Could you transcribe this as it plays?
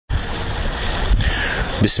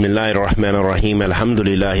Bismillahir Rahmanir Rahim.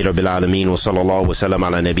 Alhamdulillahi Rabbil Alameen. Wa sallallahu wa sallam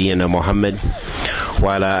ala nabiyyina Muhammad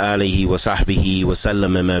wa ala alihi wa sahbihi wa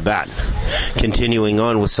sallam ma ba'd. Continuing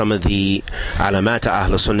on with some of the alamat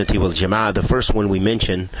Ahl Sunnah wal Jama'ah. The first one we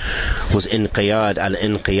mentioned was inqiyad,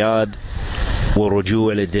 al-inqiyad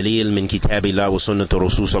ورجوع الدليل من كتاب الله وسنة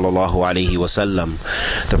الرسول صلى الله عليه وسلم.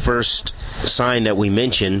 The first sign that we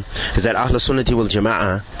mention is that Ahl Sunnah wal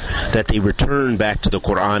Jama'ah, that they return back to the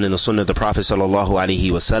Quran and the Sunnah of the Prophet sallallahu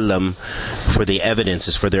alaihi wasallam for the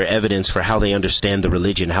evidences, for their evidence for how they understand the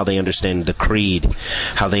religion, how they understand the creed,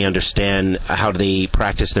 how they understand how they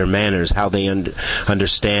practice their manners, how they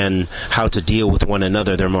understand how to deal with one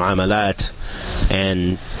another, their mu'amalat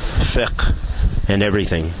and fiqh and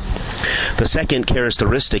everything. The second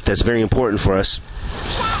characteristic that's very important for us,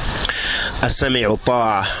 السمع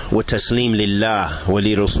والطاعة والتسليم لله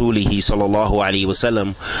ولرسوله صلى الله عليه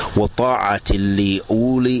وسلم والطاعة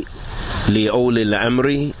لأولي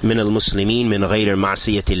الأمر من المسلمين من غير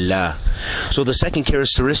معصية الله. So the second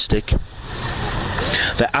characteristic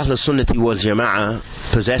that Ahl Sunnah wal Jama'ah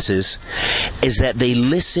possesses is that they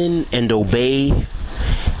listen and obey,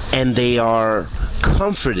 and they are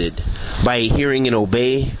comforted by hearing and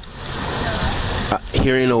obeying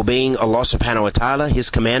Allah subhanahu wa ta'ala, His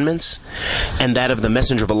commandments, and that of the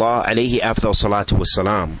Messenger of Allah alayhi afdal salatu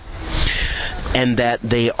wassalam. And that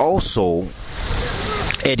they also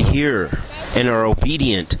adhere and are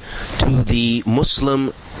obedient to the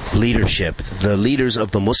Muslim leadership, the leaders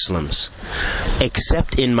of the Muslims,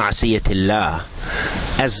 except in ma'siyatillah.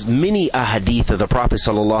 As many ahadith of the Prophet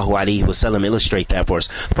sallallahu alaihi wasallam illustrate that for us.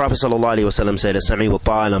 The Prophet sallallahu alaihi wasallam said, "As-sami wa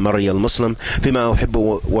ta'a mar'i al-muslim fima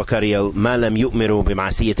uhibbu wa kariya ma lam yu'miru bi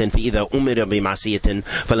ma'siyatin fa idha umira bi ma'siyatin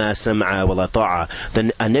fala sam'a wa la ta'a."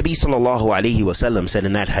 Then Nabi sallallahu alaihi wasallam said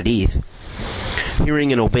in that hadith,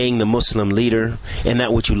 hearing and obeying the Muslim leader in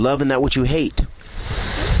that which you love and that which you hate,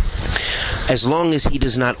 as long as he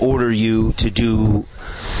does not order you to do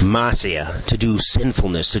masiyah, to do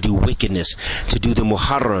sinfulness, to do wickedness, to do the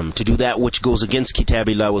muharram, to do that which goes against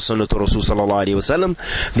kitabillah wa sunnat rasul sallallahu alaihi wasallam,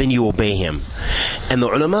 then you obey him. And the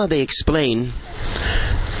ulama, they explain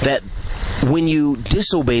that when you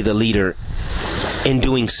disobey the leader in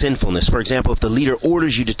doing sinfulness, for example, if the leader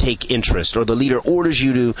orders you to take interest, or the leader orders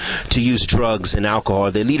you to use drugs and alcohol,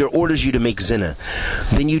 or the leader orders you to make zina,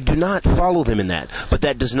 then you do not follow them in that. But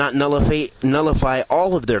that does not nullify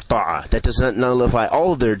all of their ta'ah. That does not nullify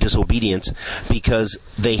all of their disobedience because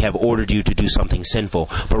they have ordered you to do something sinful.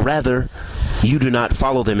 But rather, you do not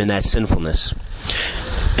follow them in that sinfulness.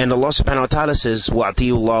 And Allah subhanahu wa ta'ala says,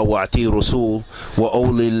 وَأَطِيعُوا اللَّهَ وَأَطِيعُوا الرَّسُولَ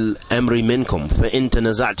وَأُولِي الْأَمْرِ مِنْكُمْ فَإِنْ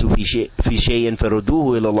تَنَازَعْتُمْ فِي شَيْءٍ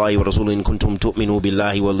فَرُدُّوهُ إِلَى اللَّهِ وَرَسُولِهِ إِن كُنتُمْ تُؤْمِنُوا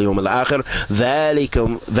بِاللَّهِ وَالْيَوْمِ الْآخِرِ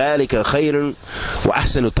ذَلِكَ خَيْرٌ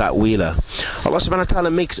وَأَحْسَنُ تَأْوِيلًا. Allah subhanahu wa ta'ala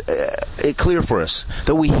makes it clear for us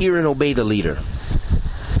that we hear and obey the leader.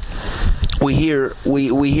 We hear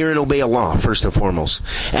and obey Allah first and foremost,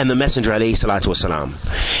 and the Messenger alayhi salatu wasalam,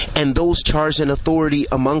 and those charged in authority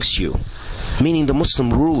amongst you, meaning the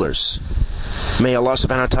Muslim rulers. May Allah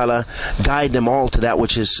subhanahu wa ta'ala guide them all to that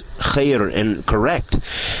which is khair and correct.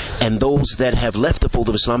 And those that have left the fold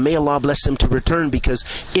of Islam, may Allah bless them to return, because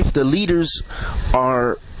if the leaders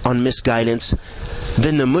are on misguidance,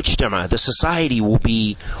 then the mujtama, the society, will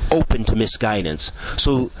be open to misguidance.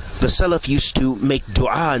 So the Salaf used to make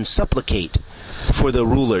dua and supplicate for the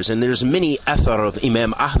rulers, and there's many athar of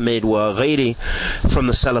Imam Ahmed wa ghayri from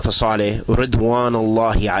the Salaf Salih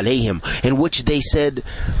ridwanullahi alayhim, in which they said,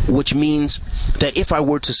 which means that if I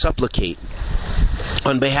were to supplicate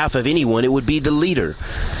on behalf of anyone, it would be the leader,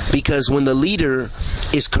 because when the leader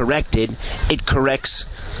is corrected, it corrects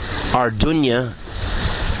our dunya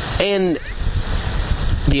and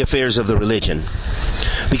the affairs of the religion,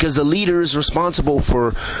 because the leader is responsible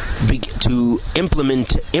for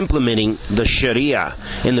implementing the Sharia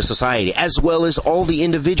in the society, as well as all the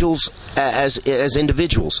individuals as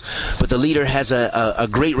individuals. But the leader has a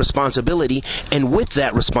great responsibility, and with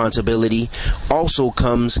that responsibility also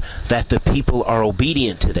comes that the people are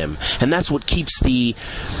obedient to them, and that's what keeps the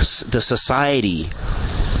society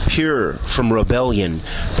pure from rebellion,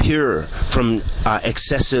 pure from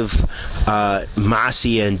excessive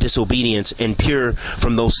ma'asiyah and disobedience, and pure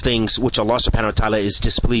from those things which Allah subhanahu wa ta'ala is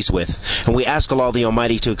displeased with. And we ask Allah the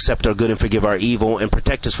Almighty to accept our good and forgive our evil, and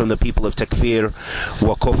protect us from the people of Takfeer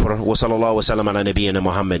wa Kufr. Wa sallallahu wa sallam ala nabiyyina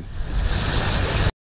Muhammad.